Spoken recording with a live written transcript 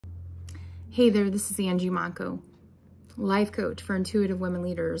Hey there, this is Angie Monco, life coach for intuitive women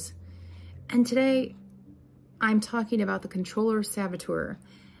leaders. And today I'm talking about the Controller Saboteur.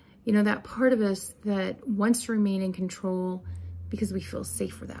 You know, that part of us that wants to remain in control because we feel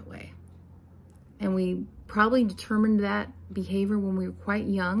safer that way. And we probably determined that behavior when we were quite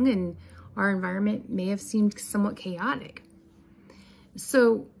young and our environment may have seemed somewhat chaotic.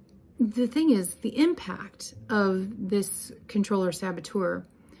 So the thing is, the impact of this Controller Saboteur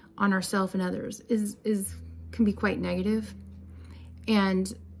on ourselves and others can be quite negative.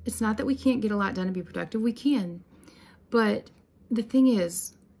 And it's not that we can't get a lot done and be productive, we can. But the thing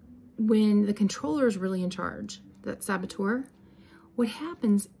is, when the controller is really in charge, that saboteur, what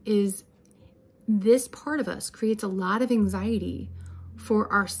happens is this part of us creates a lot of anxiety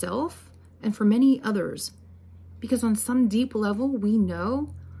for ourselves and for many others. Because on some deep level, we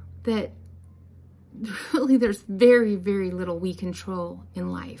know that really there's very, very little we control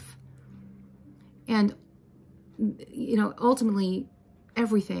in life. And, you know, ultimately,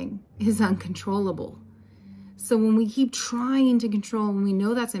 everything is uncontrollable. So when we keep trying to control, when we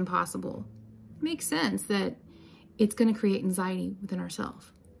know that's impossible, it makes sense that it's going to create anxiety within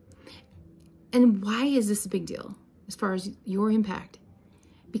ourselves. And why is this a big deal as far as your impact?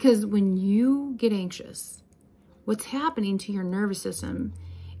 Because when you get anxious, what's happening to your nervous system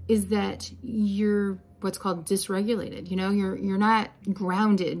is that you're what's called dysregulated. You know, you're not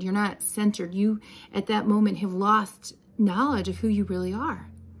grounded, you're not centered. You at that moment have lost knowledge of who you really are.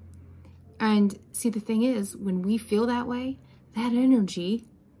 And see, the thing is, when we feel that way, that energy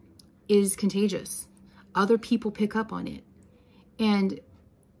is contagious. Other people pick up on it. And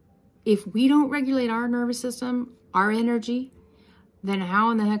if we don't regulate our nervous system, our energy, then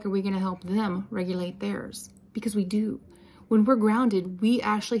how in the heck are we going to help them regulate theirs? Because we do. When we're grounded, we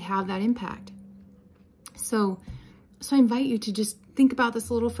actually have that impact. So I invite you to just think about this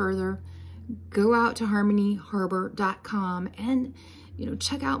a little further. Go out to harmonyharbor.com and, you know,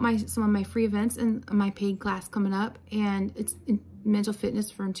 check out some of my free events and my paid class coming up. And it's mental fitness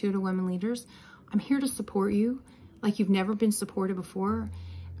for intuitive women leaders. I'm here to support you like you've never been supported before.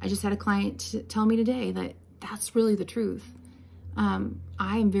 I just had a client tell me today that that's really the truth. I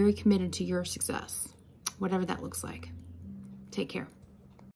am very committed to your success, whatever that looks like. Take care.